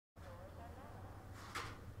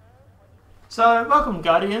So, welcome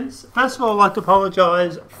Guardians. First of all, I'd like to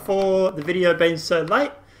apologise for the video being so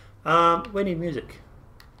late. We need music.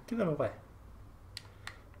 Give them away.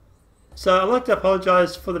 So, I'd like to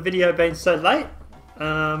apologise for the video being so late.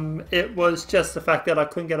 It was just the fact that I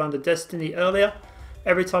couldn't get onto Destiny earlier.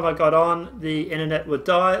 Every time I got on, the internet would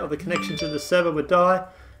die or the connection to the server would die.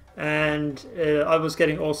 And I was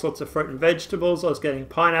getting all sorts of fruit and vegetables. I was getting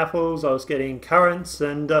pineapples, I was getting currants,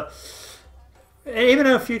 and even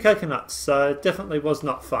a few coconuts. So it definitely was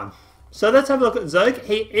not fun. So let's have a look at Zerg.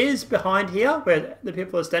 He is behind here where the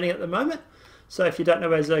people are standing at the moment. So if you don't know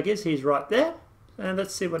where Zerg is, he's right there. And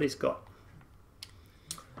let's see what he's got.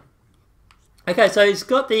 Okay, so he's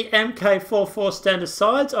got the MK44 standard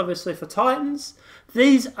sides, obviously for Titans.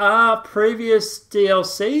 These are previous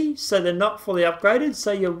DLC, so they're not fully upgraded.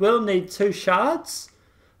 So you will need 2 shards.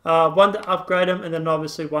 One to upgrade them, and then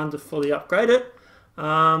obviously one to fully upgrade it.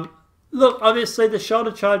 Look, obviously the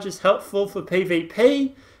shoulder charge is helpful for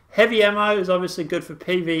PvP. Heavy ammo is obviously good for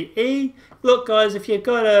PvE. Look, guys, if you've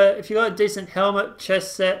got a decent helmet,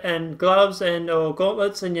 chest set, and gloves or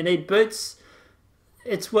gauntlets, and you need boots,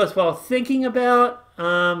 it's worthwhile thinking about.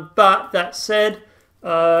 But that said,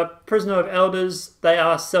 Prisoner of Elders, they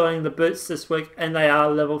are selling the boots this week, and they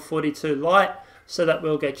are level 42 light, so that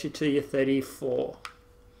will get you to your 34.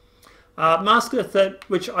 Mask of the Third,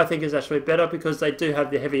 which I think is actually better because they do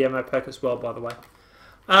have the heavy ammo perk as well, by the way.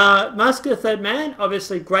 Mask of the Third Man,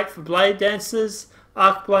 obviously great for blade dancers.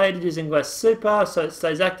 Arc Blade using less super, so it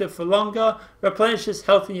stays active for longer. Replenishes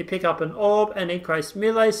health when you pick up an orb and increase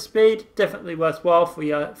melee speed. Definitely worthwhile for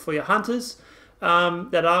your hunters.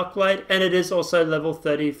 That Arc Blade, and it is also level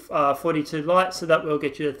 42 light, so that will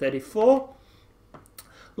get you to 34.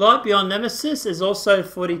 Light Beyond Nemesis is also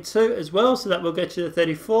 42 as well, so that will get you to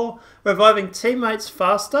 34. Reviving teammates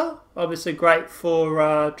faster, obviously great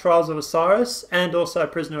for Trials of Osiris and also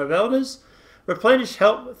Prisoner of Elders. Replenish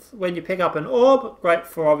health when you pick up an orb, great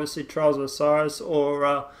for obviously Trials of Osiris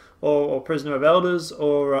or Prisoner of Elders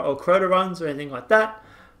or Crota runs or anything like that.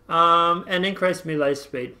 And increase melee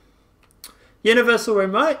speed. Universal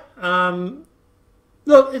Remote,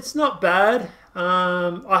 look, it's not bad.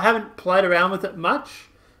 I haven't played around with it much.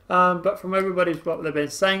 But from what they've been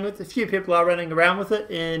saying with, a few people are running around with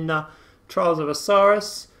it in Trials of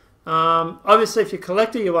Osiris. Obviously, if you're a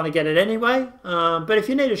collector, you want to get it anyway. But if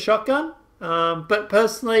you need a shotgun, but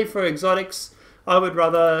personally, for exotics, I would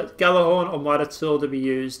rather Galahorn or Mitre Tool to be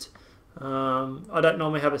used. I don't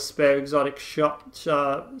normally have a spare exotic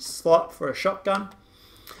slot for a shotgun.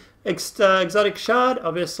 Exotic Shard,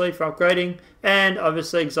 obviously for upgrading, and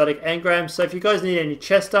obviously exotic engram. So if you guys need any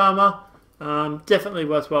chest armor, definitely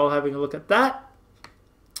worthwhile having a look at that.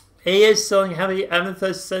 He is selling heavy ammo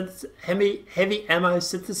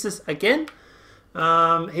synthesis again.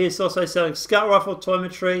 He is also selling scout rifle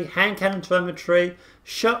telemetry, hand cannon telemetry,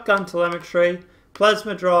 shotgun telemetry,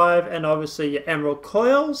 plasma drive, and obviously your emerald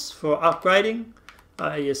coils for upgrading.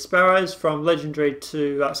 Your sparrows from legendary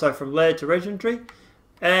to from laird to legendary,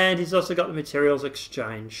 and he's also got the materials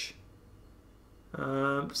exchange.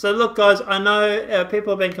 So look, guys, I know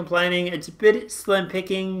people have been complaining it's a bit slim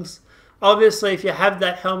pickings. Obviously, if you have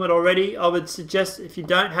that helmet already, I would suggest if you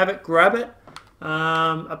don't have it, grab it.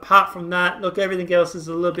 Apart from that, look, everything else is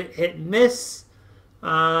a little bit hit and miss.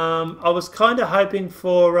 I was kind of hoping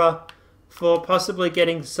for possibly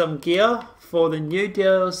getting some gear for the new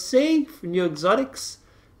DLC, for new exotics.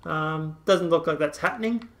 Doesn't look like that's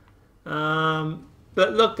happening.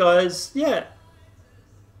 But look, guys, yeah.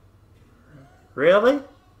 Really?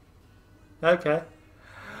 Okay.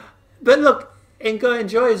 But look, enjoy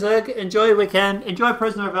Zerg, enjoy your weekend, enjoy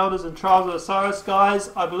Prisoner of Elders and Trials of Osiris,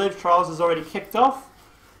 guys. I believe Trials has already kicked off.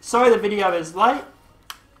 Sorry the video is late.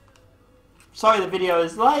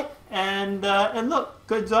 And look,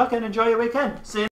 good luck and enjoy your weekend. See you.